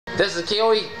This is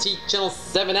KOAT Channel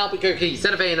 7 Albuquerque,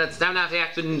 Santa Fe, and it's time now for the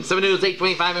action. 7 News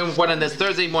 8:25 and report on this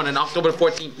Thursday morning, October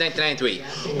 14th, 1993.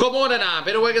 Good morning,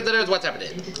 Peter Wiggins. What's happening?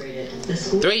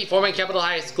 3 former Capitol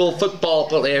High School football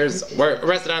players were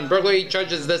arrested on burglary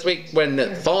charges this week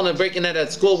when following a break-in at a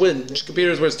school which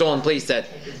computers were stolen, police said.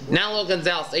 Nalo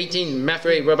Gonzalez, 18,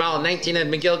 Mafre Rabal, 19,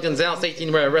 and Miguel Gonzalez,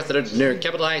 18, were arrested near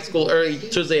Capitol High School early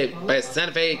Tuesday by a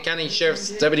Santa Fe County Sheriff's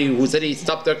deputy who said he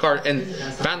stopped their car and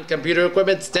found computer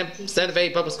equipment, Santa Fe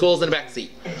Public Schools in the backseat.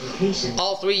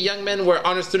 All 3 young men were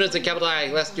honor students at Capitol High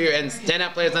last year and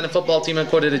standout players on the football team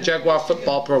according to the Jaguar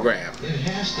football program. It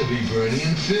has to be Bernie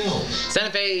and Phil.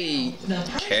 Santa Fe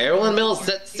Carolyn Mills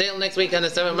set sail next week on a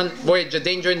 7-month voyage of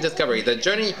danger and discovery. The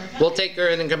journey will take her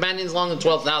and her companions along the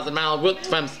 12,000-mile route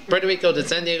from Puerto Rico to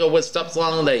San Diego with stops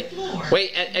along the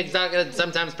way at exotic and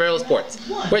sometimes perilous ports.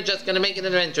 We're just going to make an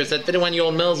adventure, said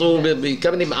 51-year-old Mills, who will be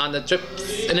accompanied on the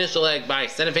trip's initial leg by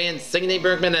Santa Feans Signe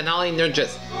Bergman and Holly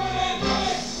Nurgis.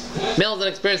 Mills, an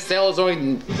experienced sailor,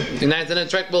 organized in a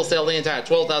trek, will sail the entire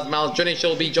 12,000-mile journey.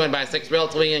 She'll be joined by 6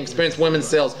 relatively inexperienced women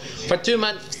sailors. For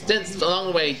 2-month stints along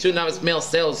the way, 2 novice male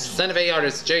sailors, Santa Fe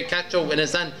artists Jerry Cacho and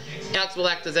his son Alex, will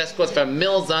act as escorts for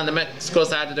Mills on the Mexico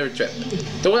side of their trip.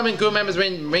 The women crew members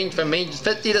range from ages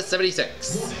 50 to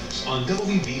 76. On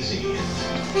WBZ.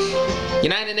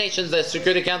 United Nations, the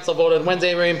Security Council voted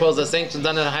Wednesday to reimpose the sanctions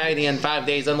on Haiti in 5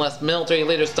 days unless military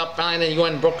leaders stop filing the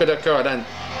UN brokered accord on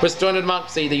restoring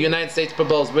democracy. The United States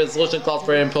proposed resolution calls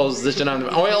for imposition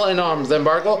on oil and arms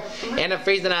embargo and a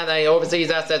freezing on the overseas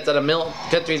assets of the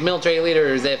country's military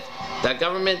leaders if the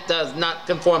government does not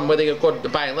conform with the accord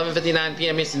by 11:59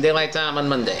 p.m. Eastern Daylight Time on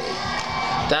Monday.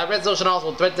 The resolution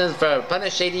also threatens to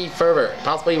punish Haiti further,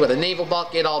 possibly with a naval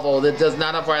blockade, although it does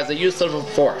not authorize the use of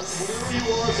force.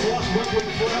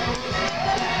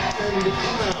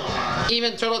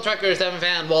 Even turtle trackers haven't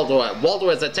found Waldo. Waldo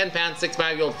is a 10-pound,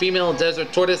 6'5" female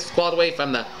desert tortoise squawed away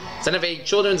from the Santa Fe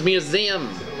Children's Museum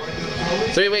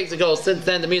 3 weeks ago. Since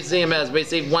then, the museum has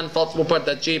received 1 false report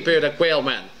that she appeared a quail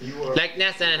man. Like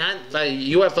NASA and Hunt by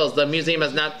UFOs, the museum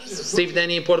has not received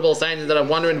any portable signs that have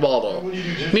wandered Waldo.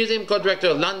 Museum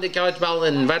co-director London Couchball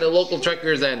invited local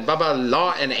trekkers and Baba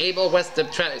Law and Abel West to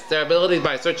test their abilities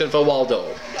by searching for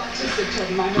Waldo.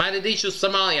 Mogadishu,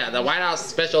 Somalia. The White House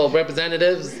special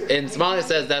representatives in Somalia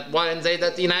says that Wednesday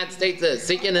that the United States is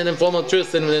seeking an informal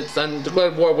truce in its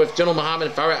undeclared war with General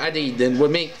Mohammed Farah Aidid and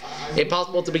would make it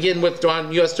possible to begin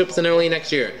withdrawing U.S. troops in early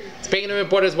next year. Speaking to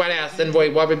reporters, White House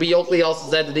envoy Robert B. Oakley also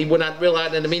said that he would not rule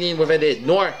out in the meeting with Aidid,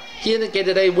 nor he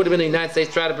indicated that it would have been the United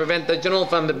States trying to prevent the general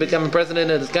from becoming president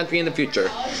of this country in the future.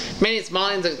 Many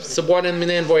Somalians supporting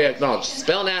the envoy acknowledged,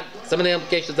 spelling out some of the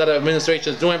implications of the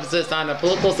administration's new emphasis on the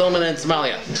political settlement in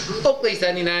Somalia. Oakley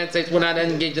said the United States would not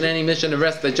engage in any mission to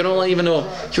arrest the general, even though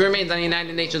he remains on the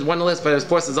United Nations wanted list for his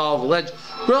forces all of alleged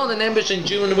guerrilla an ambush in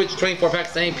June in which 24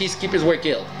 Pakistani peacekeepers were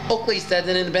killed. Oakley said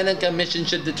an independent commission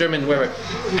should determine whether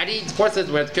Aidid's forces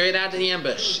were carried out in the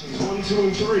ambush.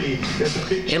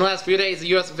 In the last few days, the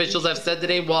U.S. officials have said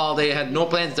today while they had no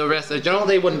plans to arrest the general,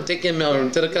 they wouldn't take him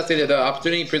into the custody if the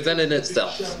opportunity presented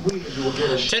itself.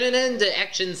 Turning in to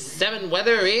Action 7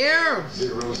 weather here.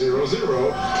 000.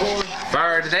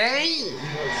 For today,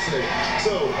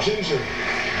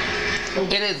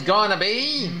 it is going to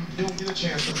be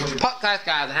hot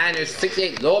skies, high near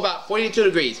 68, low about 42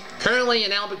 degrees. Currently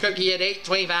in Albuquerque at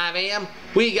 8:25 a.m.,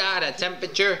 we got a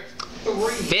temperature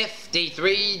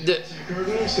 53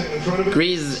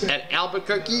 degrees at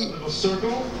Albuquerque,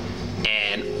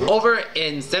 and over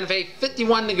in Santa Fe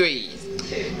 51 degrees.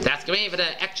 That's going to be for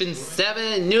the Action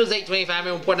 7 News 8:25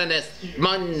 report on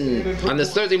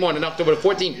this Thursday morning, October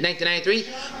 14th, 1993.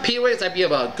 Peter Wiggins, I hope you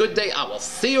have a good day. I will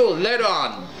see you later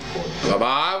on.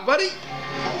 Bye-bye, buddy.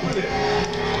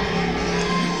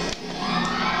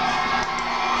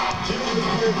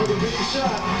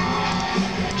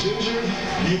 Ginger,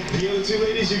 the other 2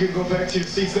 ladies, you can go back to your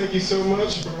seats. Thank you so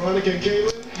much, Veronica and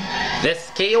Caitlin. This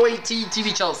KOAT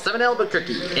TV Channel 7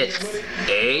 Albuquerque. It's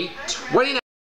 8:29.